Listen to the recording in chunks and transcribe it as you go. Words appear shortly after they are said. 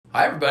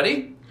Hi,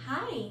 everybody.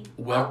 Hi.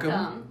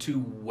 Welcome to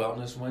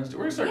Wellness Wednesday.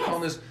 We're gonna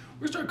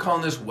start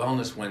calling this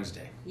Wellness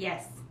Wednesday.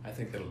 Yes. I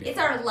think that'll be. It's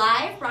fun. our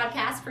live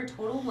broadcast for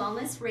Total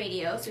Wellness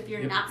Radio. So if you're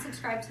Yep. not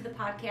subscribed to the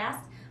podcast,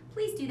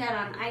 please do that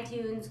on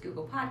iTunes,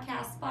 Google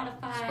Podcasts,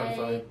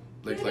 Spotify.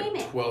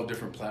 Like 12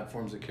 different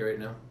platforms that carry it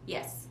now.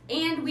 Yes.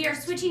 And we are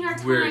switching our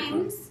Very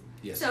times. cool.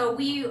 Yes. So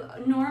we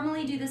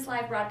normally do this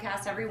live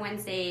broadcast every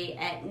Wednesday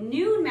at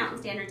noon Mountain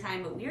Standard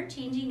Time, but we are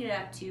changing it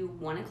up to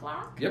 1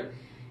 o'clock. Yep.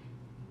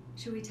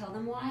 Should we tell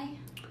them why?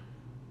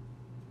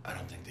 I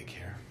don't think they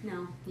care.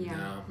 No. Yeah.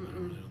 No, I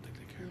don't think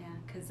they care. Yeah,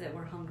 because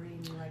we're hungry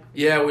and we like.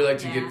 Yeah, we like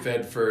to Yeah. get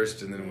fed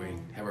first, and then we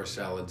have our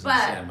salads and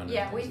salmon.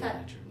 Yeah, and we things thought.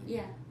 of that nature.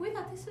 Yeah, we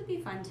thought this would be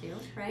fun too,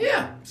 right?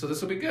 Yeah, so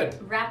this will be good.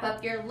 Wrap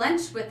up your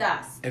lunch with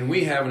us. And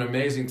we have an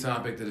amazing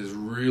topic that is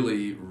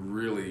really,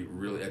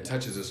 it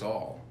touches us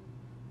all.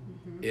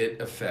 Mm-hmm.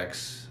 It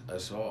affects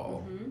us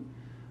all.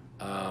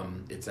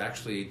 Mm-hmm. It's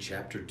actually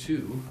chapter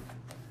 2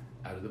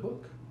 out of the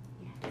book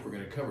that we're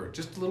going to cover.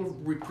 Just a little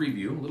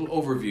preview, a little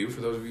overview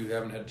for those of you who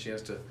haven't had a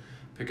chance to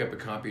pick up a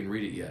copy and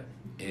read it yet.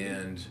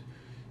 And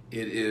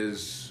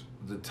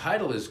the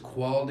title is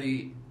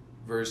Quality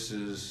of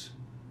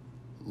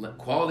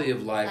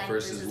Life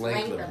versus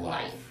Length of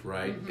Life,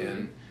 right?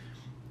 Mm-hmm.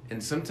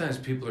 And sometimes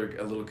people are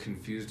a little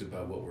confused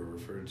about what we're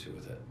referring to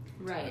with it.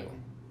 Right. Title.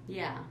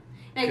 Yeah.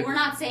 Like, we're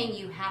not saying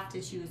you have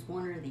to choose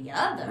one or the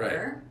other.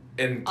 Right.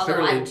 And although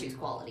clearly, I would choose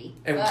quality.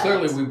 And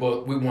clearly we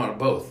want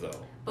both,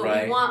 though. But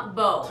right? we want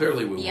both.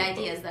 Clearly we want both. The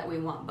idea is that we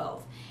want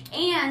both.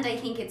 And I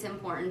think it's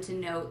important to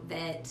note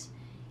that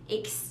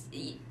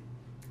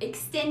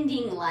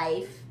extending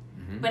life,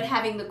 but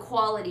having the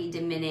quality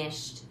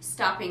diminished,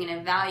 stopping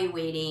and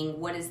evaluating,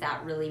 what does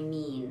that really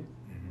mean,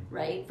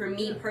 right? For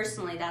me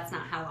personally, that's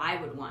not how I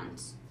would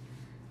want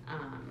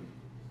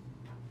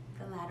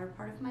the latter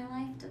part of my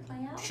life to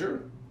play out.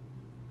 Sure.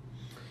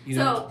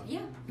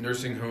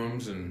 Nursing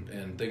homes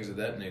and things of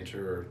that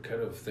nature are kind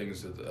of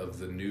things of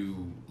the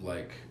new,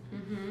 like,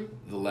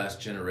 the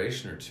last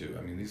generation or two.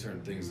 I mean, these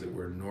aren't things that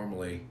were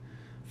normally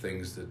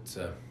things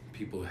that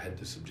people had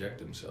to subject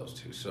themselves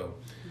to. So,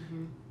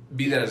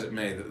 be that as it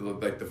may,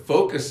 the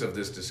focus of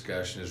this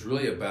discussion is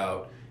really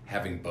about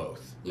having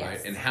both, right?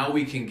 And how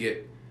we can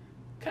get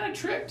kind of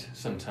tricked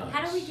sometimes.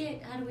 How do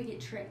we get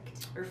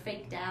tricked or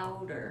faked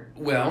out or?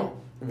 Well,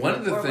 one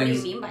of the things. What do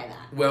you mean by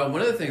that? Well,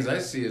 one of the things I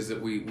see is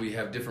that we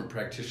have different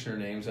practitioner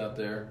names out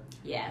there.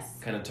 Yes.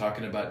 Kind of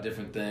talking about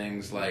different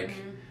things, like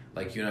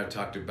you and I have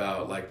talked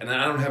about, like, and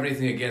I don't have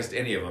anything against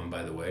any of them,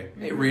 by the way.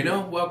 Hey,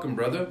 Reno, welcome,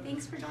 brother.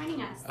 Thanks for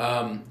joining us.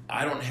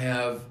 I don't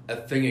have a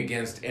thing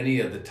against any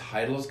of the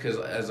titles because,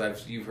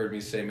 as you've heard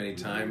me say many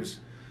times,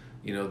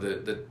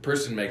 the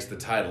person makes the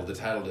title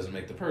doesn't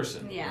make the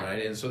person,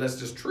 right? And so that's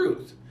just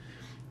truth.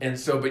 And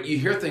so, but you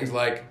hear things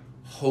like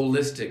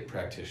holistic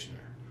practitioner,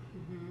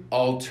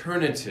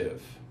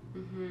 alternative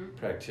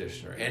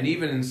practitioner, and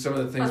even in some of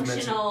the things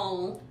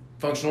functional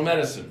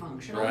medicine,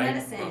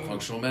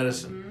 functional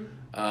medicine,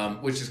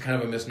 which is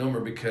kind of a misnomer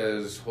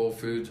because whole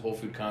food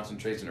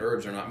concentrates, and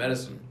herbs are not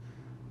medicine.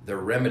 They're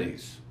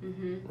remedies,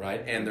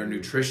 right? And they're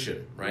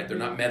nutrition, right? They're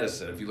not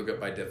medicine if you look up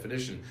by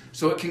definition.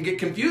 So it can get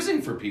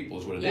confusing for people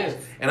is what it is.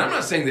 And I'm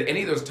not saying that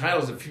any of those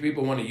titles, if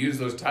people want to use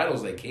those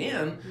titles, they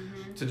can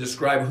to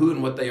describe who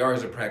and what they are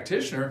as a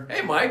practitioner.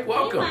 Hey, Mike,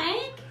 welcome.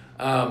 Hey,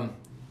 Mike.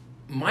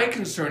 My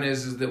concern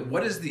is that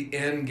what is the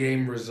end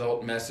game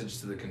result message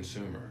to the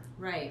consumer?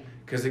 Right.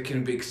 Because it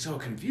can be so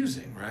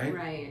confusing, right?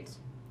 Right.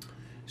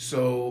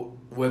 So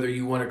whether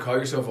you want to call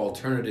yourself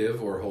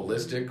alternative or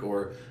holistic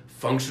or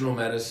functional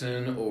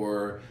medicine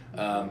or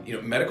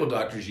medical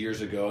doctors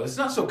years ago, it's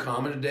not so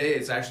common today.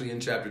 It's actually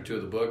in chapter 2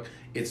 of the book.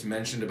 It's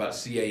mentioned about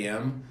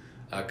CAM,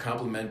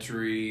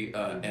 complementary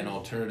and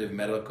alternative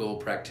medical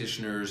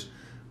practitioners.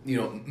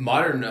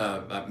 Modern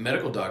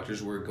medical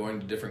doctors were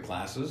going to different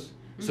classes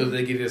so that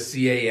they get a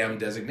CAM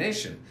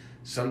designation.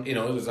 It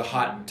was a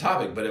hot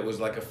topic, but it was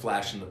like a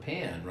flash in the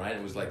pan, right?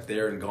 It was like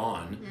there and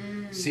gone.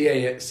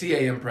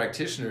 CAM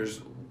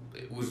practitioners,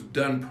 it was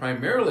done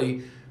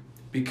primarily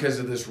because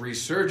of this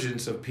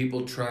resurgence of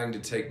people trying to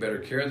take better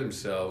care of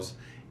themselves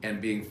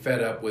and being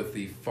fed up with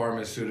the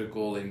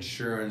pharmaceutical,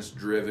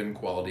 insurance-driven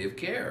quality of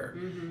care.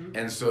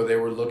 And so they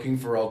were looking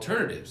for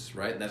alternatives,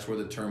 right? And that's where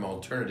the term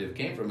alternative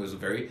came from. It was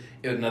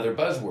another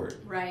buzzword.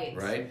 Right.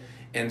 Right?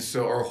 And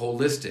so, or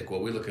holistic,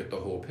 well, we look at the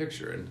whole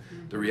picture. And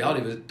the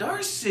reality of it,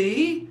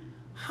 Darcy,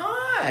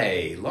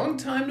 hi, long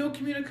time no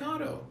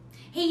communicado.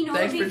 Hey, what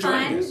Thanks would be for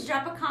joining fun? us.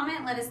 Drop a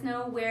comment. Let us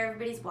know where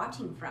everybody's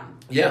watching from.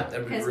 Yeah, that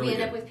would be Because really we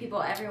end good. up with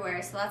people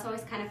everywhere, so that's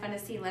always kind of fun to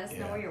see. Let us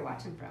know where you're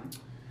watching from.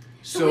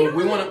 So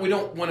we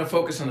don't want to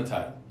focus on the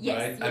title, yes,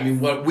 right? Yes. I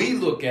mean, what we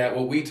look at,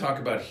 what we talk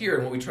about here,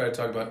 and what we try to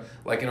talk about,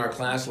 like in our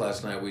class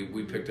last night, we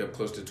picked up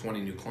close to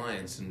 20 new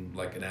clients in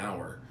like an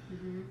hour,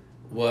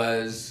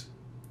 was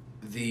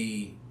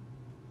the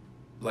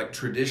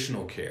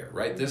traditional care,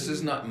 right? This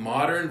is not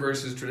modern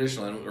versus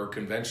traditional or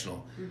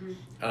conventional.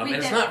 And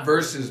it's not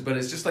versus, but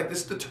it's just like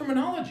this, the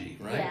terminology,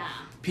 right? Yeah.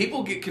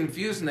 People get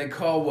confused and they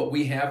call what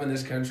we have in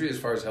this country as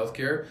far as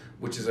healthcare,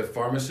 which is a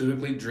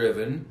pharmaceutically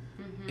driven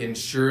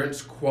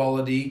insurance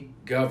quality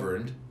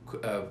governed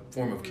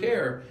form of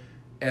care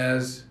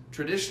as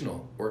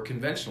traditional or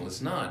conventional.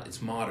 It's not.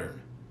 It's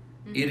modern.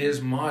 It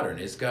is modern.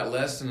 It's got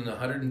less than a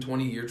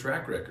 120-year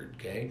track record,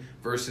 okay,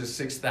 versus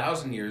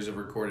 6,000 years of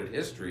recorded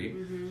history.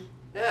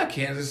 Yeah,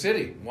 Kansas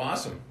City,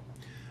 awesome.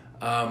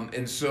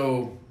 And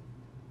so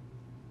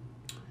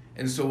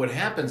what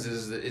happens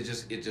is that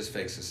it just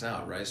fakes us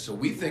out, right? So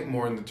we think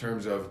more in the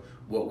terms of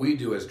what we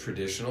do as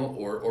traditional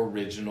or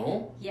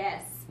original.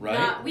 Yes.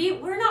 Right?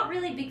 We're not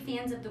really big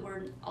fans of the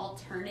word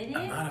alternative.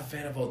 I'm not a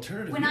fan of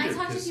alternative When either, I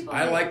talk to 'cause people,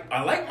 I like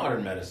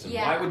modern medicine.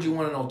 Yeah. Why would you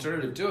want an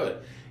alternative to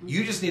it?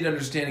 You just need to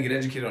understand and get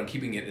educated on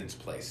keeping it in its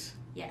place.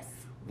 Yes.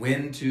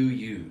 When to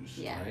use.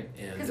 Yeah. Right?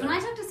 Because when I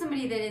talk to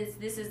somebody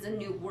this is a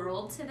new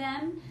world to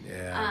them.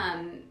 Yeah.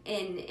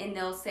 And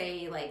they'll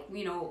say like,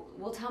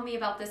 well, tell me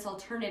about this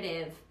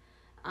alternative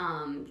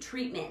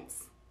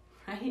treatments,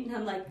 right? And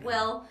I'm like,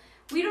 well,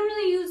 we don't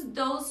really use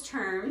those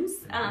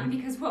terms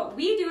because what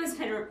we do has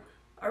been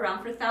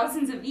around for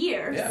thousands of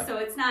years. Yeah. So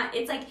it's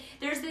like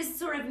there's this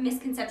sort of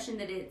misconception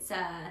that it's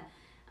that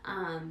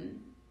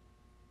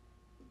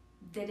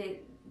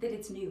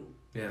it's new.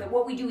 Yeah. That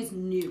what we do is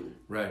new.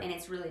 Right. And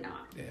it's really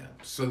not. Yeah.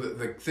 So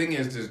the thing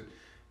is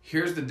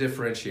here's the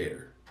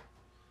differentiator.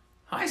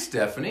 Hi,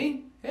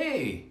 Stephanie.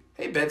 Hey,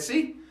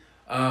 Betsy.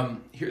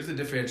 Here's the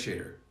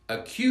differentiator.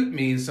 Acute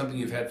means something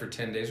you've had for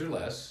 10 days or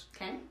less.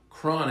 Okay.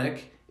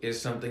 Chronic is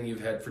something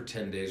you've had for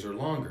 10 days or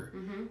longer.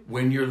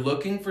 When you're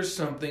looking for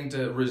something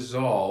to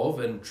resolve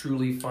and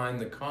truly find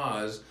the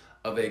cause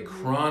of a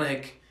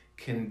chronic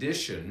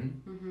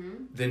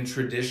condition, then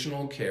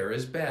traditional care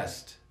is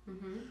best.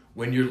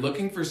 When you're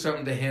looking for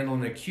something to handle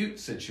an acute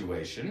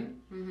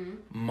situation,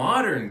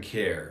 modern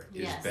care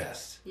is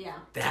best. Yeah.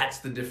 That's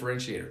the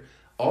differentiator.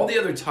 All the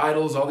other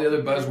titles, all the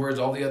other buzzwords,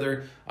 all the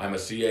other, I'm a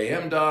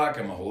CAM doc,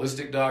 I'm a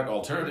holistic doc,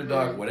 alternative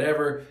doc,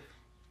 whatever,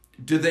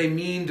 do they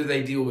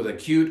deal with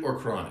acute or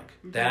chronic?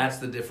 That's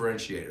the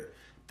differentiator.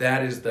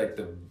 That is like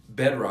the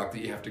bedrock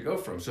that you have to go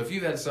from. So if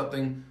you've had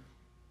something,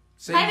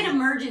 say If I have an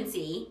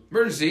emergency,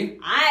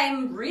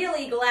 I'm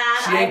really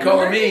glad She I ain't have an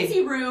calling me.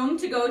 emergency room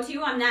to go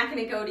to. I'm not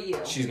going to go to you.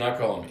 She's not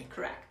calling me.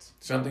 Correct.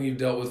 Something you've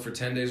dealt with for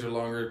 10 days or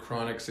longer,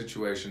 chronic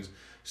situations.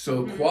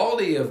 So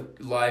quality of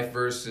life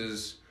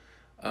versus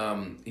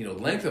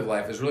length of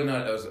life is really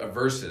not a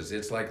versus.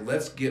 It's like,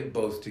 let's get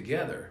both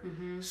together.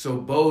 So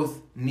both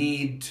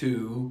need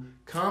to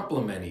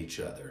complement each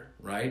other,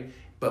 right?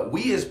 But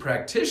we as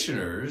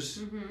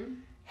practitioners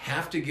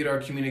have to get our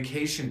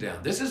communication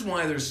down. This is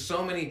why there's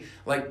so many,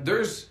 like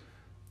there's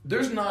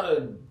not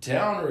a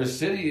town or a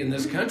city in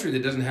this country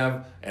that doesn't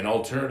have an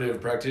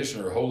alternative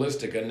practitioner, a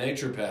holistic, a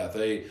naturopath,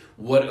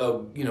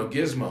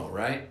 gizmo,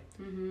 right?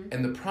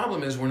 And the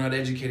problem is we're not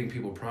educating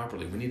people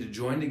properly. We need to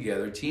join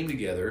together, team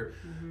together,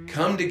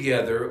 come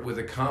together with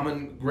a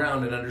common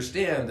ground and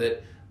understand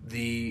that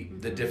the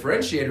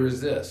differentiator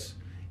is this.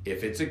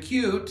 If it's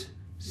acute,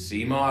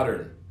 see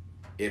modern.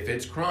 If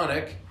it's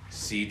chronic,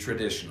 see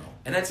traditional.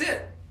 And that's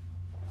it.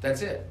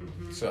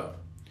 So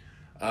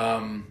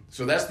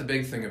that's the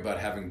big thing about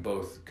having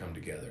both come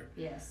together.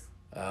 Yes.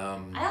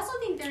 I also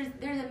think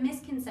there's a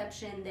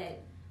misconception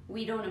that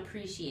we don't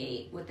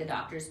appreciate what the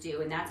doctors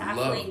do, and that's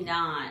actually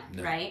not,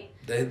 right?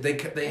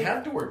 They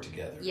have to work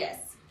together. Yes.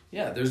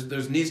 Yeah,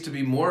 there's needs to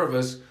be more of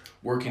us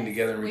working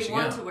together and reaching out.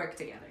 We want to work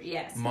together,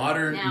 yes.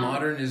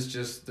 Modern is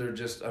just,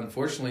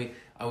 unfortunately,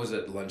 I was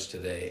at lunch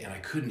today, and I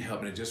couldn't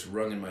help it. It just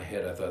rung in my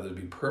head. I thought it would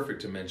be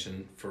perfect to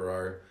mention for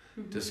our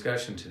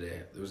discussion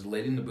today. There was a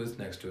lady in the booth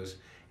next to us,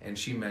 and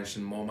she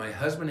mentioned, well, my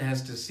husband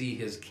has to see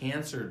his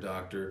cancer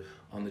doctor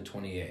on the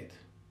 28th.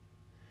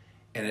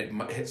 And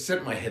it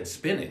sent my head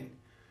spinning.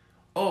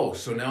 Oh,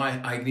 so now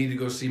I need to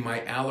go see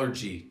my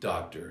allergy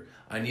doctor.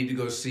 I need to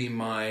go see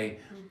my,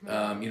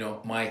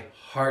 my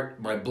heart,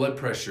 my blood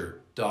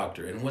pressure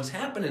doctor. And what's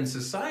happened in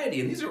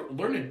society, and these are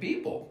learned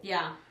people.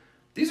 Yeah.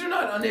 These are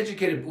not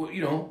uneducated,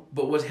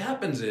 but what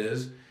happens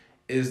is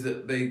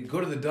that they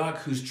go to the doc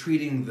who's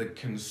treating the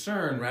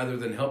concern rather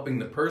than helping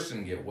the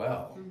person get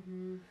well.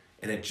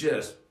 And it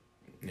just,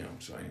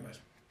 so anyways,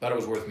 thought it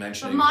was worth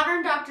mentioning. But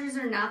modern doctors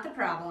are not the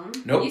problem.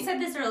 Nope. You said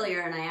this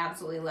earlier, and I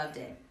absolutely loved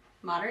it.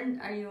 Modern,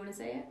 are you going to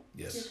say it?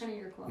 Yes. It's kind of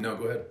your quote. No,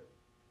 go ahead.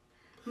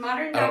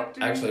 Modern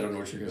doctors. I don't know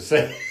what you're going to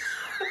say.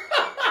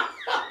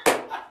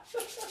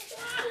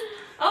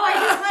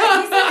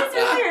 You said this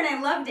earlier, and I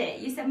loved it.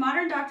 You said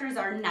modern doctors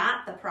are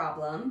not the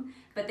problem,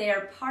 but they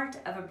are part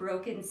of a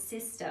broken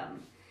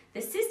system.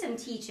 The system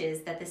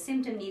teaches that the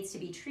symptom needs to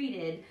be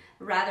treated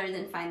rather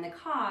than find the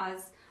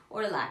cause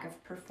or lack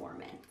of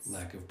performance.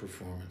 Lack of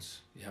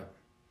performance, yep.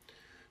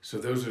 So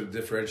those are the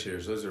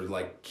differentiators. Those are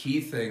like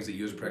key things that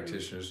you as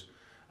practitioners,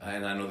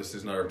 and I know this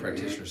is not our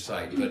practitioner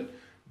site,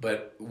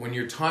 but when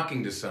you're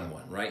talking to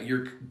someone, right,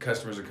 your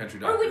customers are country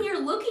doctors. Or when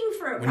you're looking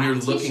for a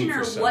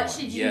practitioner, what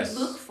should you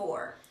look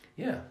for?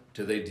 Yeah.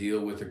 Do they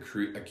deal with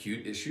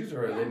acute issues,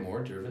 or are they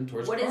more driven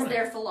towards chronic? What is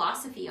their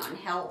philosophy on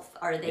health?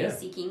 Are they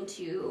seeking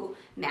to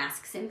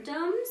mask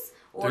symptoms?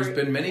 Or, There's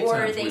been many times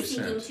or are they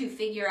seeking to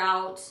figure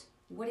out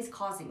what is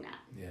causing that?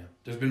 Yeah.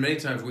 There's been many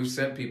times we've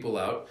sent people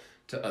out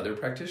to other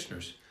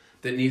practitioners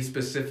that need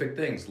specific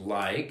things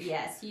like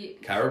Yes,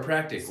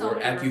 chiropractic so or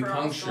many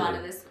referrals go out of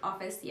acupuncture, this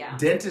office, yeah.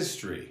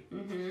 dentistry,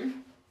 Mm-hmm.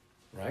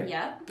 right?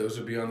 Yep. Those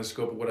would be on the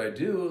scope of what I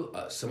do.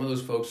 Some of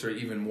those folks are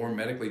even more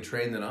medically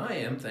trained than I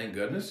am, thank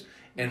goodness.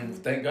 And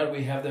thank God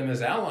we have them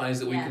as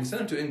allies that we can Yes. send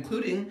them to,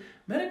 including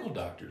medical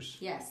doctors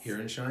Yes. here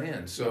in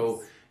Cheyenne.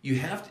 So you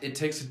have to, it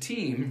takes a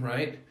team,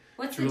 right?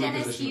 What's to the really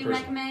dentist position you the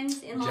person.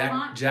 recommend in Jack,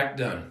 Longmont? Jack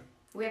Dunn.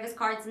 We have his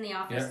cards in the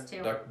office Yeah,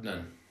 too. Dr.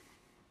 Dunn.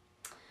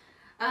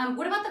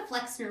 What about the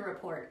Flexner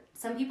report?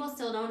 Some people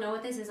still don't know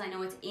what this is. I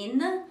know it's in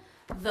the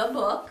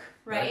book,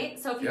 right?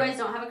 So if you Yep. guys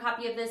don't have a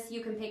copy of this, you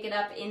can pick it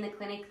up in the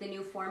clinic. The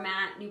new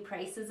format, new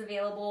prices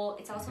available.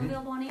 It's also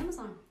available on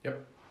Amazon.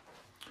 Yep.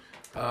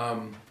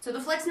 So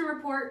the Flexner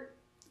report.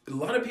 A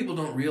lot of people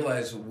don't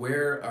realize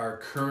where our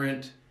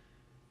current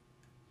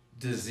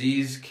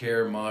disease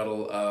care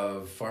model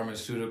of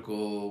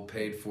pharmaceutical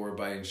paid for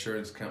by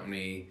insurance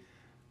company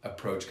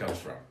approach comes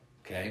from.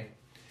 Okay,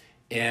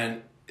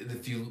 and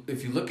if you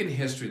look in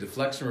history, the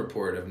Flexner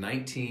report of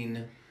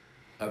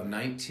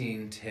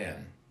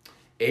 1910,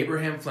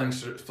 Abraham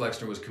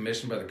Flexner was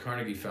commissioned by the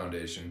Carnegie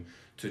Foundation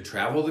to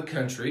travel the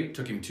country. It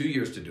took him 2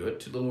 years to do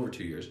it, a little over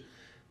 2 years.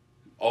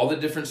 All the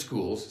different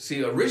schools.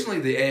 See, originally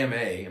the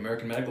AMA,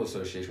 American Medical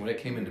Association, when it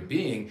came into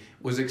being,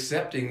 was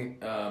accepting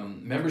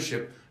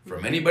membership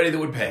from anybody that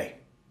would pay.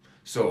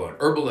 So an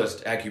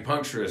herbalist,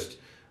 acupuncturist,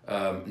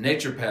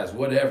 naturopaths,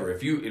 whatever.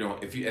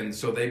 And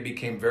so they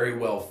became very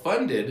well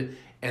funded,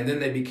 and then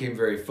they became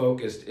very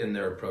focused in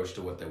their approach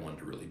to what they wanted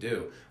to really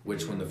do.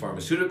 Which, when the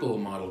pharmaceutical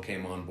model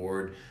came on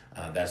board,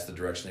 that's the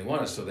direction they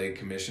wanted. So they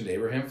commissioned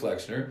Abraham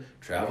Flexner,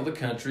 travel the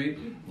country,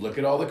 look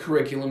at all the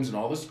curriculums in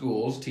all the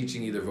schools,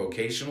 teaching either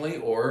vocationally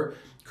or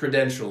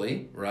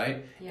credentially,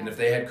 right? Yeah. And if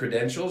they had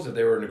credentials, if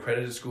they were an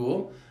accredited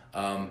school,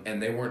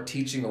 and they weren't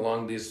teaching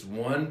along this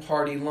one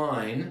party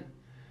line,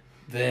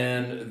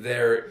 then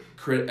their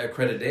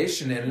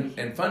accreditation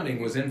and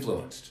funding was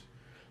influenced.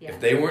 Yeah. If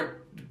they weren't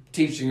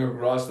teaching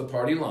across the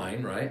party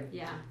line, right?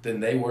 Yeah. Then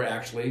they were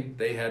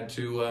they had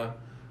to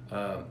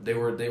they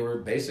were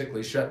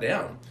basically shut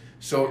down.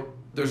 So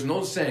there's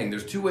no saying.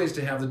 There's two ways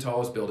to have the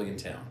tallest building in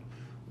town.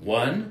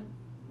 One,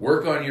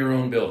 work on your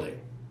own building.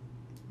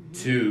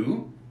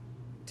 Two,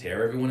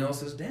 tear everyone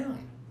else's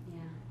down. Yeah.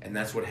 And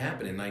that's what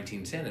happened in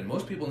 1910. And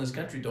most people in this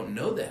country don't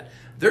know that.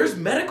 There's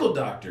medical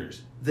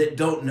doctors that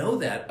don't know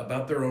that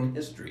about their own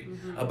history,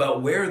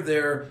 about where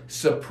their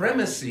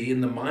supremacy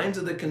in the minds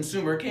of the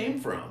consumer came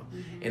from.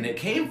 And it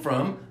came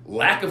from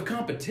lack of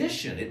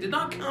competition. It did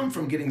not come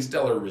from getting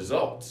stellar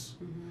results.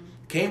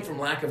 It came from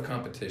lack of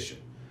competition.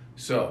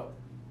 So,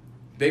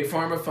 Big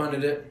Pharma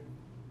funded it.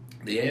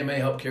 The AMA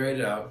helped carry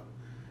it out.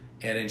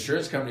 And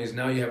insurance companies,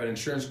 now you have an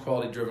insurance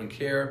quality driven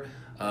care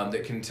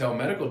that can tell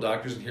medical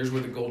doctors, and here's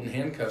where the golden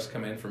handcuffs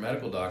come in for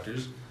medical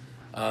doctors.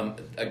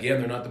 Again,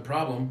 they're not the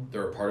problem.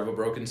 They're a part of a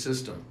broken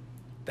system.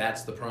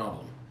 That's the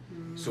problem.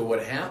 So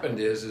what happened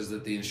is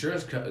that the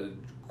insurance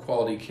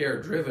quality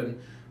care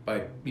driven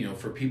by,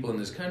 for people in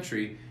this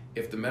country,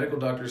 if the medical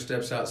doctor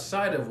steps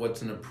outside of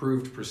what's an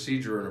approved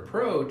procedure and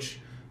approach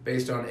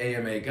based on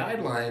AMA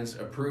guidelines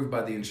approved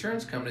by the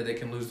insurance company, they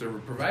can lose their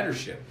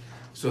providership.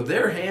 So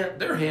they're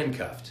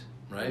handcuffed,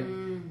 right?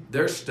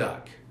 They're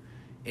stuck.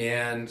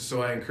 And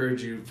so I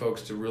encourage you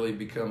folks to really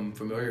become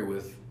familiar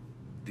with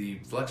the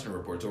Flexner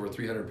report. It's over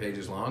 300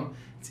 pages long.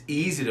 It's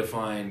easy to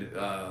find,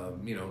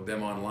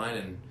 them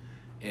online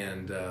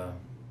and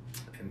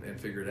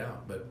figure it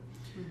out. But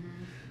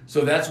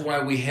so that's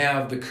why we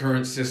have the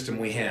current system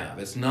we have.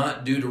 It's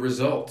not due to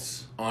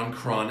results on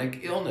chronic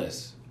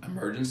illness.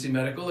 Emergency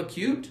medical,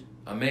 acute,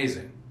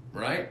 amazing,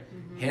 right?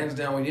 Hands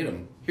down, we need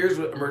them. Here's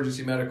what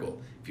emergency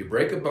medical. If you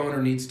break a bone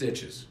or need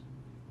stitches,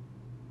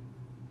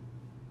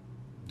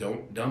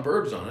 don't dump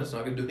herbs on it. It's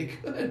not going to do any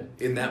good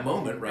in that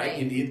moment, right?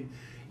 Right.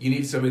 You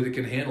need somebody that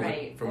can handle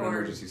Right. it from an Or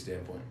emergency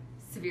standpoint.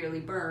 Severely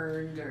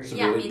burned, or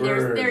Severely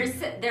burned.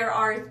 there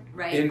are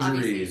obviously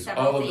Injuries,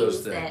 several all of those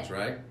things things, that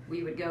right?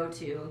 we would go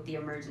to the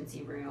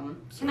emergency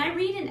room. So- Can I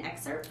read an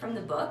excerpt from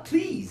the book?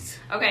 Please.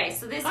 Okay,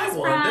 so this Hi, is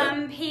Wanda.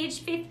 from page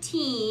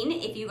 15,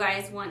 if you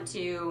guys want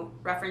to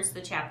reference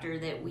the chapter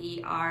that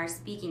we are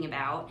speaking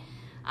about.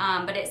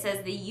 But it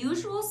says, the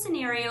usual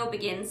scenario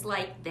begins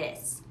like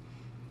this.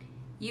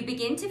 You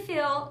begin to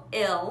feel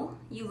ill.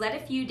 You let a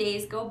few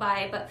days go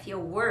by but feel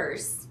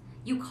worse.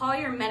 You call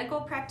your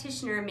medical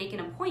practitioner and make an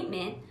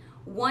appointment.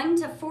 1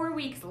 to 4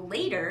 weeks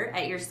later,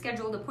 at your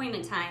scheduled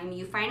appointment time,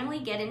 you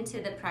finally get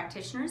into the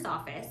practitioner's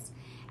office.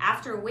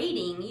 After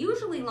waiting,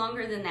 usually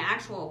longer than the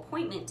actual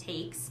appointment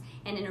takes,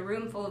 and in a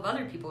room full of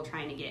other people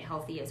trying to get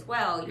healthy as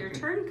well, your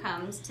turn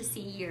comes to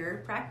see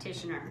your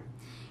practitioner.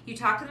 You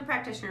talk to the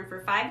practitioner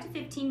for 5 to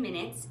 15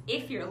 minutes,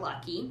 if you're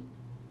lucky,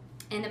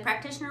 and the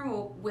practitioner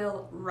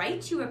will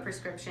write you a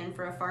prescription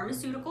for a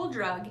pharmaceutical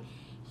drug,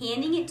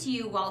 handing it to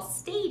you while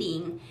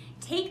stating,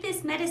 take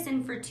this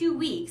medicine for 2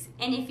 weeks,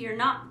 and if you're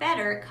not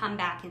better, come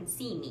back and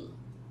see me.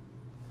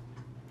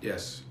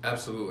 Yes,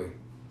 absolutely.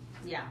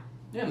 Yeah.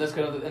 Yeah, and that's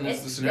the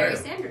It's scenario. very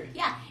standard.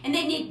 Yeah. And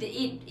then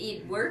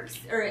it works,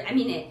 or I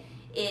mean,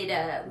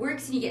 it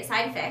works and you get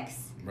side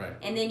effects. Right.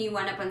 And then you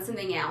wind up on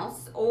something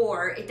else,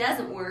 or it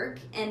doesn't work,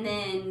 and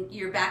then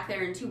you're back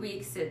there in 2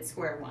 weeks at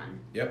square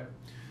one. Yep.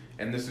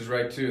 And this is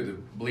right too. The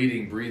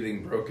bleeding,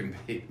 breathing,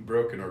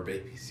 broken or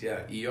babies.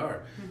 Yeah, ER.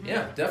 Mm-hmm.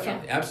 Yeah,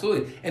 definitely,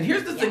 absolutely. And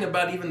here's the thing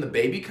about even the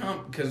baby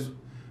because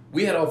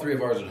we had all three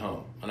of ours at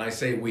home, and I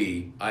say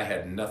we, I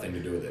had nothing to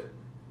do with it.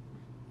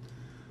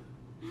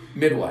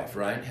 Midwife,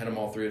 right? Had them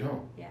all three at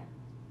home. Yeah.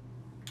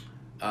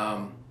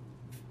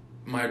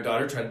 My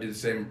daughter tried to do the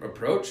same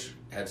approach.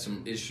 Had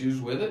some issues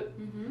with it.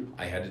 Mm-hmm.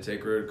 I had to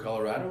take her to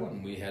Colorado,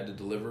 and we had to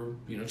deliver.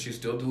 She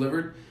still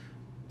delivered.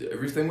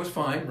 Everything was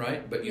fine,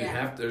 right? But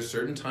there's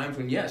certain times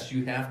when, yes,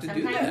 you have to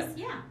do that.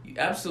 Yeah.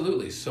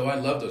 Absolutely. So I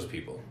love those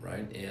people,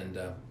 right? And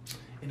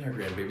our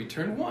grandbaby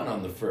turned 1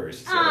 on the 1st.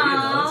 So,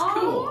 Aww. it's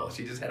cool.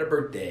 She just had a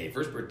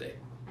first birthday.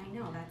 I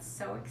know, that's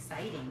so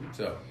exciting.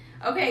 So.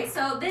 Okay,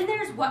 so then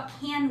there's what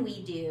can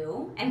we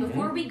do? And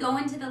before we go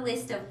into the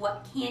list of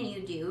what can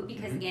you do,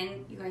 because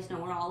again, you guys know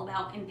we're all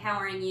about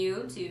empowering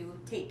you to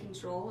take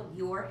control of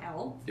your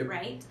health,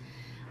 right?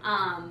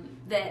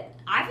 That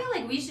I feel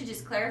like we should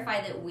just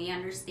clarify that we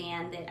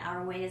understand that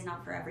our way is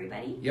not for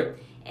everybody. Yep.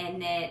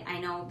 And that I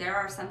know there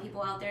are some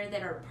people out there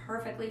that are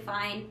perfectly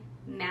fine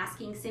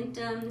masking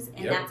symptoms,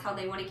 and that's how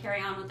they want to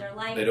carry on with their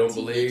life. They don't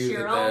believe that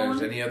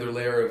there's any other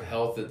layer of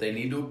health that they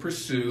need to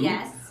pursue.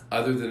 Yes.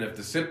 Other than if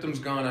the symptom's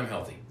gone, I'm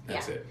healthy.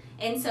 That's it.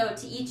 And so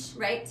to each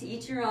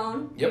your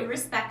own. Yep. We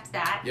respect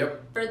that.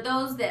 Yep. For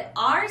those that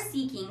are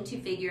seeking to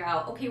figure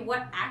out, okay,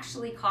 what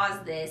actually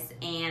caused this,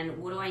 and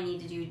what do I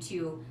need to do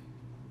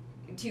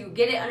to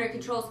get it under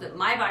control so that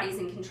my body's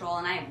in control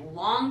and I have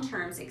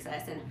long-term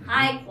success and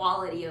high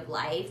quality of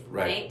life,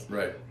 right?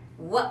 Right.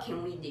 What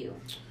can we do?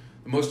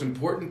 The most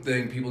important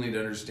thing people need to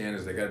understand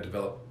is they got to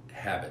develop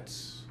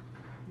habits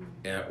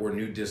or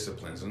new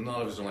disciplines. And a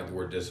lot of us don't like the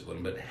word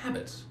discipline, but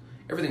habits.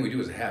 Everything we do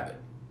is a habit.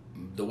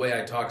 The way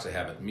I talk's a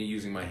habit. Me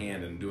using my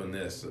hand and doing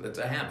this, that's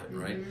a habit,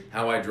 right?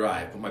 How I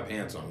drive, put my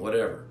pants on,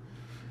 whatever.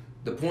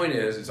 The point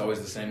is, it's always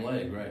the same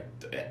leg, right?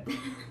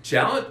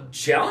 Challenge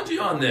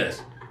you on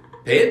this.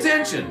 Pay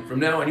attention from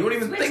now on. You won't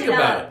even think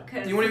about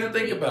it. You won't even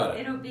think about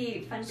it. It'll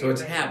be fun. So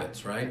it's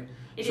habits, right?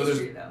 It is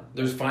true, though.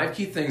 There's 5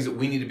 key things that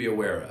we need to be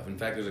aware of. In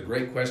fact, there's a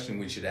great question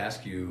we should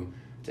ask you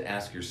to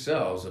ask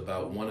yourselves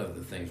about one of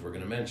the things we're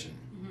going to mention.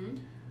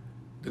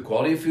 The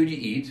quality of food you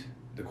eat,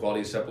 the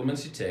quality of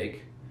supplements you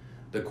take,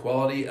 the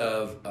quality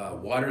of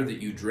water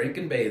that you drink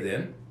and bathe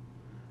in,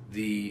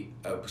 the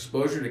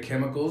exposure to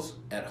chemicals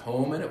at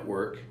home and at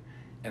work,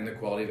 and the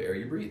quality of air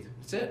you breathe.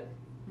 That's it.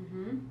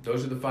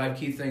 Those are the 5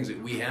 key things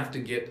that we have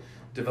to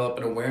develop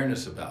an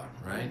awareness about,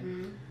 right?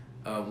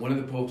 One of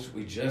the popes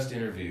we just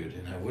interviewed,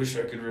 and I wish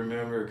I could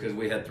remember because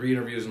we had 3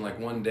 interviews in like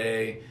one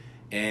day,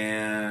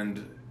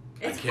 and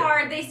it's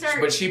hard. They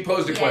start. But she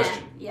posed a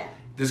question. Yeah.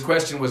 This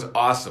question was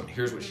awesome.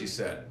 Here's what she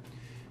said.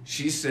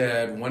 She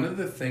said, one of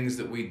the things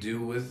that we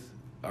do with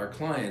our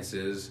clients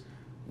is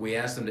we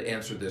ask them to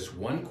answer this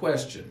one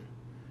question.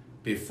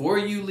 Before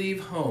you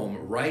leave home,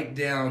 write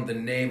down the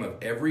name of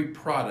every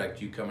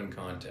product you come in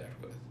contact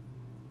with.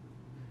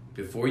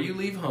 Before you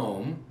leave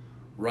home,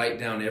 write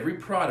down every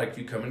product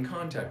you come in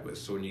contact with.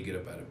 So when you get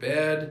up out of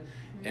bed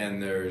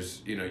and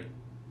there's,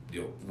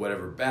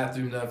 whatever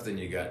bathroom stuff, then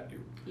you got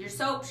your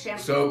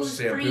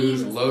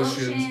shampoos,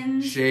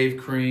 lotions, shave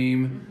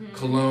cream,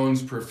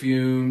 colognes,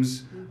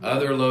 perfumes,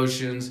 other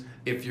lotions.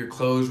 If your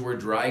clothes were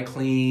dry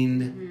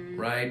cleaned,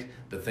 right?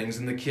 The things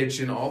in the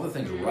kitchen, all the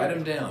things, write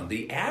them down.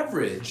 The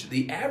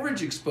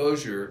average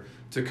exposure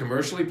to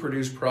commercially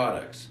produced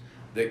products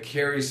that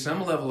carry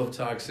some level of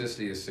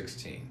toxicity is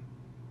 16.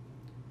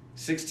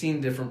 16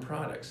 different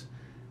products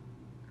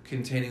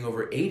containing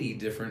over 80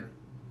 different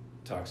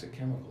toxic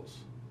chemicals.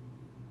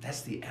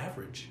 That's the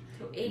average.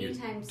 So 80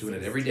 times doing 16.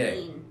 It every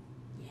day.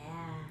 Yeah.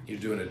 You're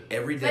doing it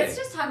every day. Let's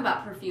just talk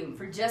about perfume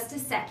for just a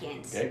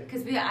second,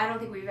 because I don't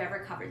think we've ever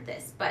covered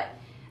this, but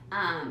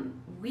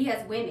we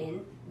as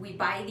women, we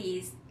buy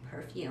these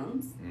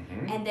perfumes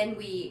and then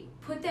we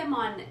put them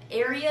on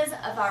areas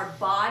of our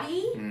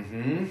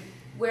body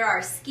where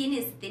our skin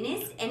is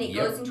thinnest, and it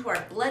goes into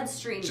our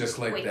bloodstream just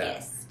like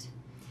quickest.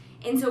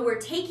 And so we're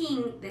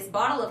taking this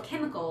bottle of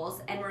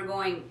chemicals and we're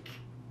going,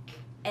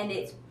 and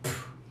it's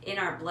in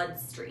our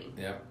bloodstream.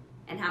 Yep.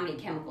 And how many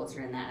chemicals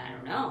are in that, I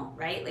don't know,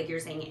 right? Like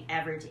you're saying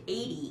average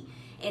 80.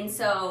 And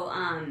so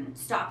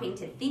stopping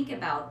to think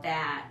about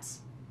that,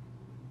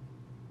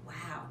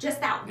 wow, just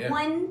that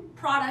one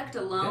product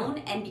alone,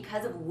 and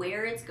because of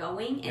where it's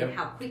going and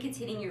how quick it's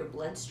hitting your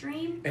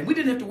bloodstream. And we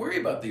didn't have to worry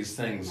about these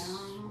things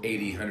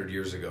 80, 100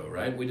 years ago,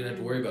 right? We didn't have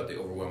to worry about the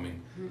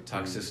overwhelming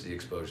toxicity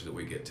exposure that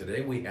we get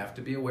today. We have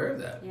to be aware of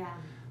that. Yeah.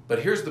 But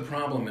here's the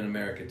problem in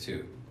America,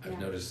 too. I've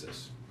noticed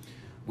this.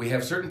 We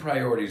have certain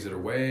priorities that are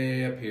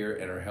way up here,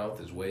 and our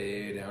health is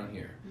way down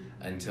here.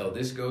 Until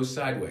this goes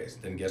sideways,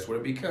 then guess what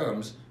it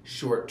becomes?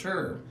 Short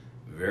term.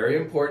 Very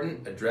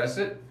important. Address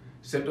it.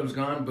 Symptoms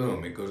gone.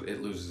 Boom.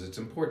 It loses its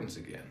importance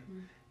again.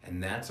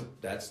 And that's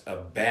a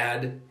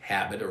bad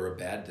habit or a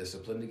bad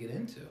discipline to get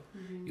into.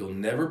 You'll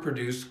never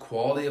produce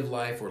quality of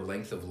life or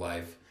length of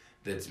life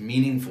that's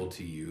meaningful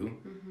to you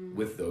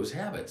with those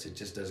habits. It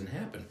just doesn't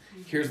happen.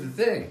 Here's the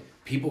thing.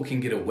 People can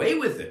get away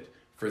with it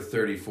for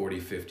 30, 40,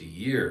 50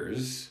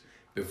 years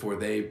before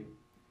they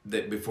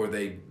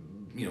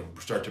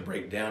start to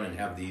break down and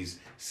have these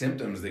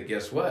symptoms that,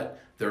 guess what?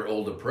 Their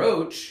old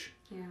approach,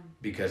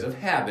 because of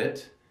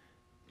habit,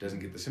 doesn't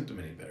get the symptom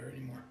any better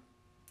anymore.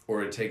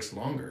 Or it takes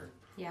longer.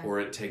 Yeah. Or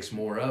it takes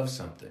more of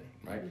something,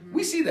 right?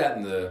 We see that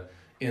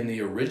in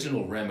the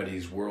original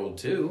remedies world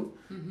too.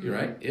 You're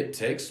right. It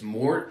takes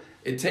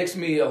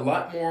me a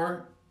lot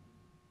more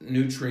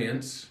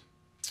nutrients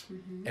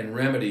and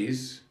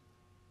remedies,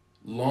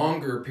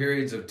 longer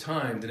periods of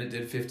time than it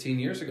did 15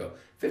 years ago.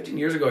 15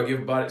 years ago, I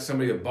give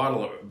somebody a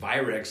bottle of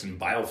Virex and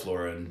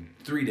Bioflora, and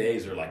 3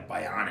 days are like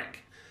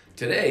bionic.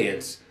 Today,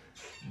 it's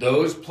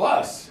those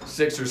plus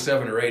 6 or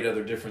 7 or 8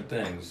 other different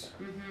things.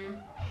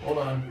 Hold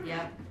on.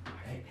 Yep.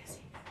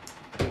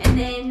 And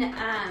then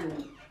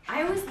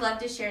I always love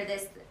to share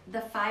this,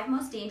 the 5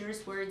 most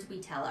dangerous words we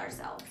tell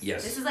ourselves.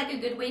 Yes. This is like a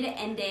good way to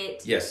end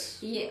it.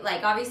 Yes.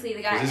 Like, obviously,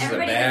 everybody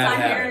that's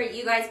on here,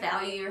 you guys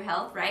value your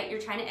health, right?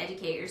 You're trying to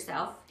educate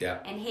yourself. Yeah.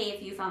 And hey,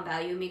 if you found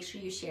value, make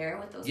sure you share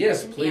with those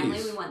friends and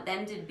family. We want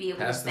them to be able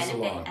to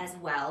benefit as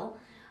well.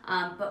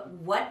 But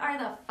what are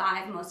the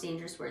 5 most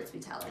dangerous words we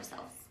tell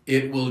ourselves?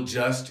 It will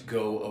just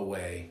go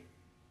away.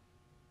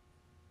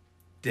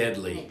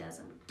 Deadly. And it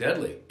doesn't.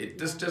 Deadly. It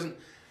just doesn't.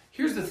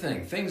 Here's the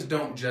thing. Things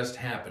don't just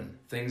happen.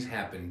 Things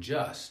happen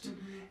just.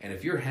 And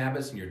if your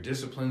habits and your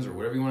disciplines, or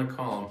whatever you want to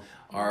call them,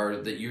 are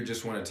that you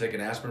just want to take an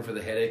aspirin for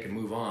the headache and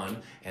move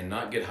on and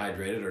not get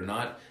hydrated or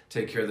not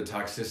take care of the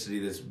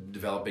toxicity that's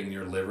developing in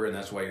your liver, and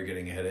that's why you're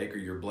getting a headache, or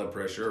your blood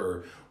pressure,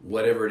 or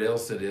whatever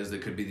else it is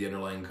that could be the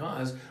underlying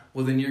cause,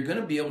 well, then you're going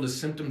to be able to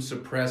symptom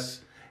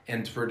suppress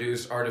and to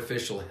produce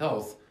artificial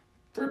health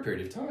for a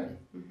period of time.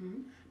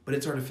 But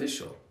it's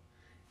artificial.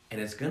 And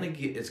it's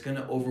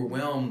gonna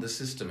overwhelm the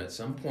system at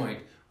some point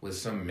with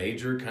some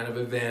major kind of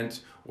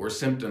event or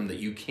symptom that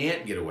you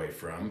can't get away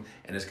from,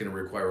 and it's gonna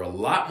require a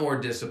lot more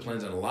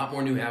disciplines and a lot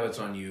more new habits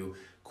on you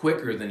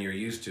quicker than you're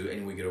used to,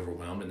 and we get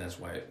overwhelmed, and that's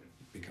why it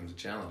becomes a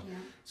challenge.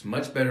 It's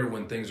much better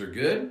when things are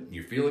good,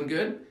 you're feeling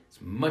good. It's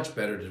much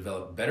better to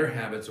develop better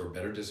habits or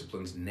better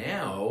disciplines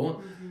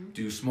now,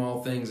 do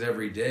small things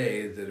every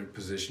day that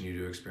position you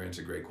to experience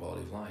a great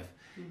quality of life.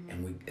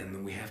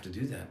 And we have to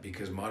do that,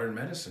 because modern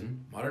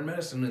medicine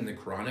in the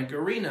chronic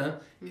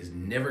arena is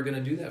never going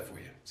to do that for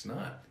you. It's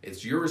not.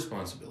 It's your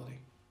responsibility.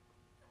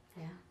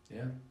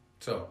 Yeah.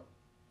 So.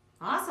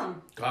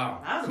 Awesome.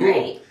 Wow. That was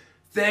great.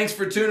 Thanks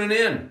for tuning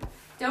in.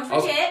 Don't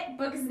forget,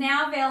 book is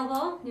now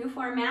available, new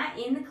format,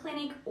 in the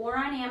clinic or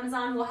on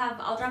Amazon.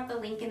 I'll drop the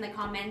link in the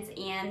comments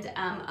and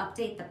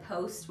update the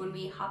post when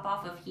we hop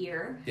off of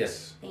here.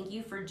 Yes. Thank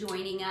you for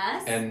joining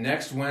us. And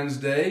next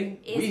Wednesday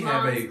we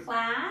have a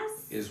class.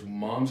 Is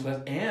mom's class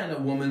and a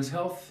woman's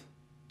health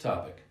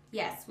topic.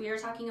 Yes, we are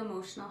talking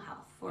emotional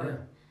health.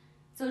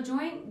 So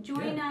join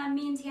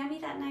me and Tammy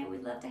that night.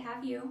 We'd love to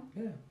have you.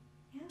 Yeah.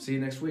 See you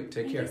next week.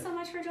 Take care. Thank you so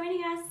much for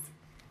joining us.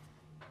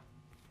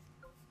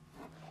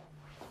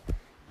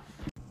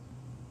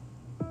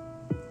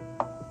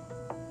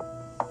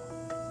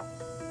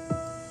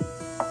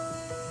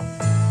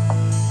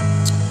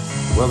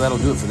 Well, that'll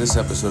do it for this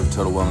episode of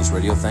Total Wellness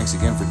Radio. Thanks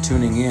again for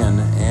tuning in.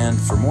 And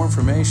for more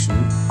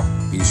information,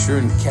 be sure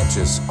and catch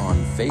us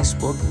on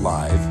Facebook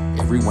Live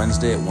every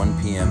Wednesday at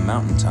 1 p.m.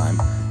 Mountain Time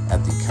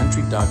at the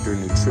Country Doctor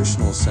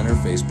Nutritional Center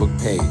Facebook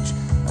page.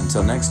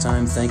 Until next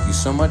time, thank you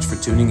so much for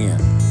tuning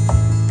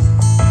in.